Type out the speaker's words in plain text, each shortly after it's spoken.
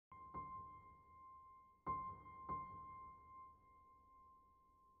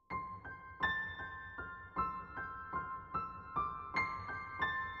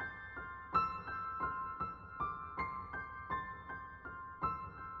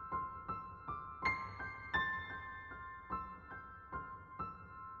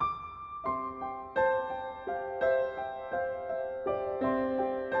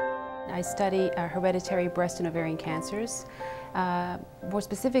I study hereditary breast and ovarian cancers. More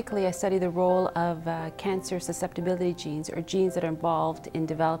specifically, I study the role of cancer susceptibility genes, or genes that are involved in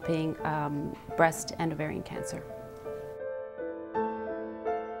developing breast and ovarian cancer.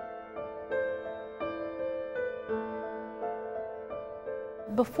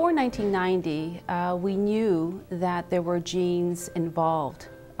 Before 1990, we knew that there were genes involved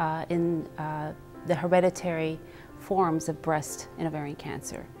in the hereditary forms of breast and ovarian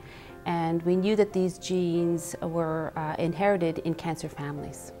cancer. And we knew that these genes were inherited in cancer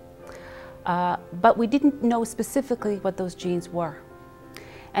families. But we didn't know specifically what those genes were.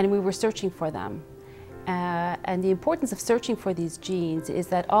 And we were searching for them. And the importance of searching for these genes is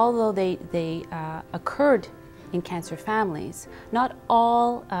that although they occurred in cancer families, not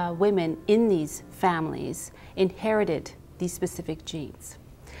all women in these families inherited these specific genes.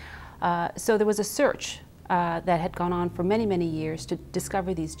 So there was a search that had gone on for many, many years to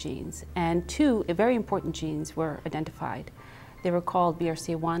discover these genes. And two very important genes were identified. They were called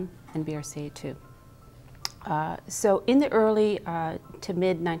BRCA1 and BRCA2. So in the early to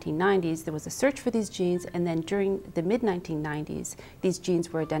mid-1990s, there was a search for these genes, and then during the mid-1990s, these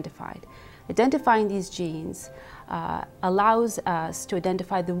genes were identified. Identifying these genes allows us to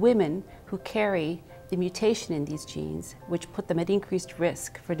identify the women who carry the mutation in these genes, which put them at increased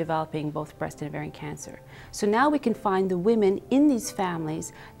risk for developing both breast and ovarian cancer. So now we can find the women in these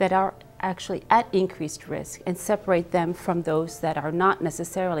families that are actually at increased risk and separate them from those that are not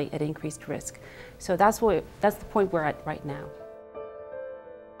necessarily at increased risk. So that's the point we're at right now.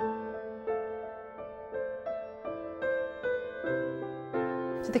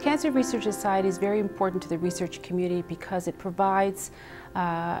 So the Cancer Research Society is very important to the research community because it provides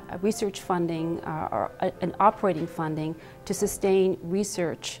research funding or an operating funding to sustain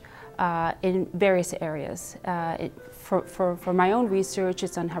research in various areas. For my own research,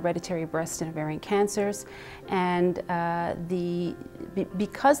 it's on hereditary breast and ovarian cancers, and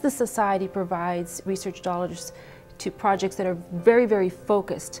because the Society provides research dollars to projects that are very, very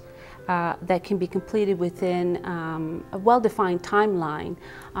focused, that can be completed within a well-defined timeline,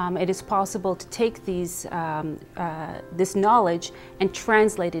 it is possible to take this knowledge and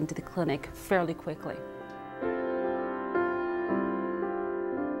translate it into the clinic fairly quickly.